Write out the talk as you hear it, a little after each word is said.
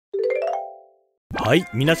はい、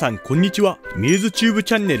皆さんこんにちは。Muse Tube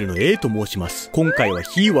チャンネルの A と申します。今回は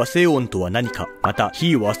非和声音とは何か、また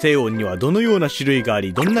非和声音にはどのような種類があ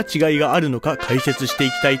り、どんな違いがあるのか解説して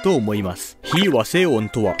いきたいと思います。非和声音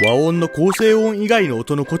とは和音の構成音以外の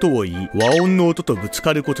音のことを言い、和音の音とぶつ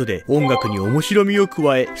かることで音楽に面白みを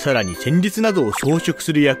加え、さらに旋律などを装飾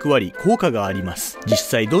する役割、効果があります。実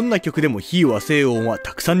際どんな曲でも非和声音は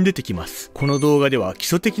たくさん出てきます。この動画では基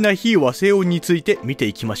礎的な非和声音について見て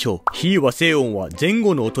いきましょう。非和声音は前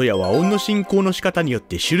後の音や和音の進行の仕方によっ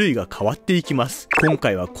て種類が変わっていきます。今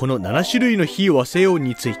回はこの7種類の非和声音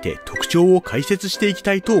について特徴を解説していき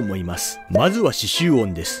たいと思います。まずは刺繍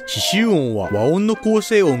音です。刺繍音は和音の構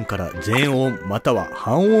成音から前音または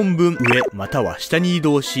半音分上または下に移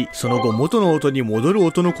動し、その後元の音に戻る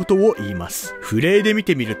音のことを言います。フレーで見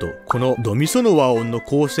てみると、このドミソの和音の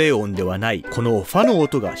構成音ではないこのファの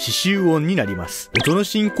音が刺繍音になります。音の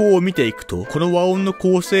進行を見ていくと、この和音の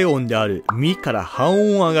構成音であるミから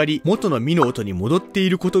半音上がり元のミの音に戻ってい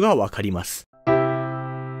ることがわかります。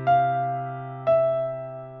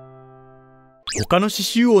他の刺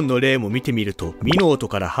繍音の例も見てみると、ミの音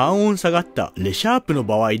から半音下がったレシャープの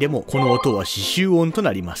場合でもこの音は刺繍音と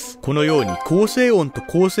なります。このように構成音と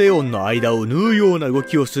構成音の間を縫うような動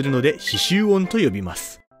きをするので刺繍音と呼びま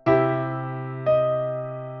す。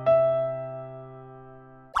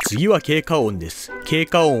次は経過音です。経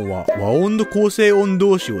過音は和音の構成音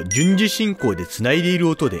同士を順次進行でつないでいる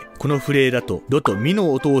音で、このフレーだとドとミ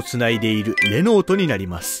の音をつないでいるレの音になり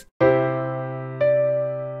ます。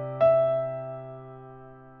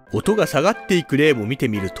音が下がっていく例も見て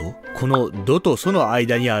みると、このドとソの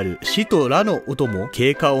間にあるシとラの音も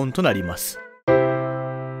経過音となります。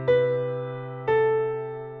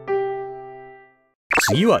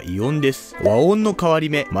次は異音です。和音の変わり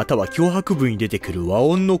目または強拍部に出てくる和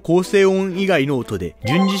音の構成音以外の音で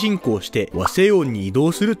順次進行して和声音に移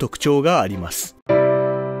動する特徴があります。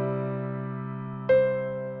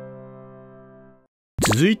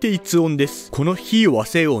続いて一音です。この非和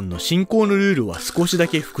声音の進行のルールは少しだ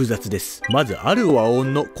け複雑です。まずある和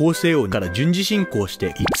音の構成音から順次進行し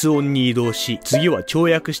て一音に移動し、次は跳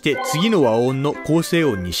躍して次の和音の構成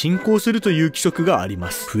音に進行するという規則があり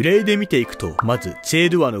ます。フレーで見ていくと、まずツェー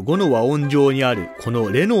ドゥアの5の和音上にあるこ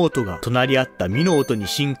のレの音が隣り合ったミの音に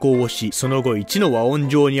進行をし、その後1の和音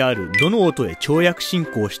上にあるドの音へ跳躍進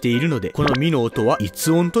行しているので、このミの音は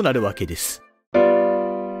一音となるわけです。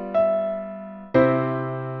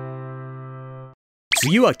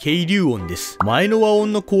次は係留音です。前の和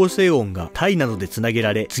音の構成音がタイなどでつなげ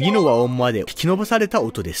られ、次の和音まで引き伸ばされた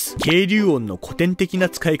音です。係留音の古典的な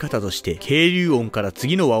使い方として、係留音から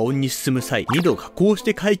次の和音に進む際、2度下降し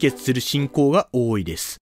て解決する進行が多いで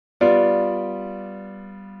す。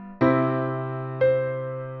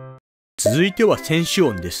続いては選手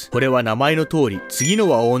音です。これは名前の通り、次の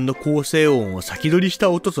和音の構成音を先取りし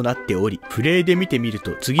た音となっており、フレーで見てみる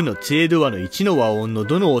と、次のツェードゥアの1の和音の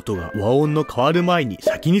ドの音が和音の変わる前に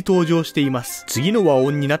先に登場しています。次の和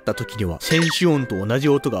音になった時には、選手音と同じ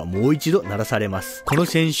音がもう一度鳴らされます。この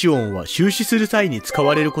選手音は終止する際に使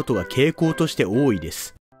われることが傾向として多いで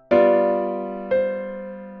す。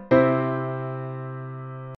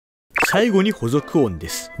最後に補足音で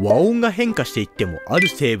す。和音が変化していっても、ある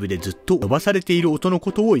声部でずっと伸ばされている音の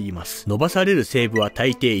ことを言います。伸ばされる声部は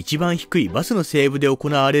大抵一番低いバスの声部で行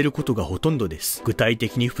われることがほとんどです。具体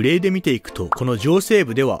的にフレーで見ていくと、この上声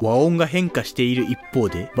部では和音が変化している一方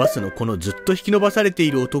で、バスのこのずっと引き伸ばされて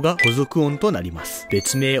いる音が補足音となります。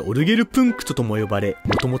別名オルゲルプンクトとも呼ばれ、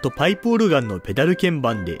もともとパイプオルガンのペダル鍵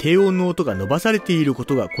盤で低音の音が伸ばされているこ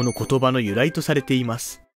とがこの言葉の由来とされていま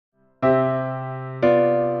す。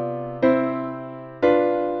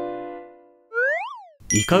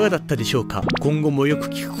いかがだったでしょうか。今後もよく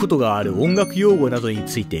聞くことがある音楽用語などに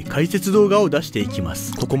ついて解説動画を出していきま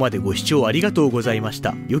す。ここまでご視聴ありがとうございまし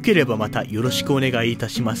た。良ければまたよろしくお願いいた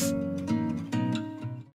します。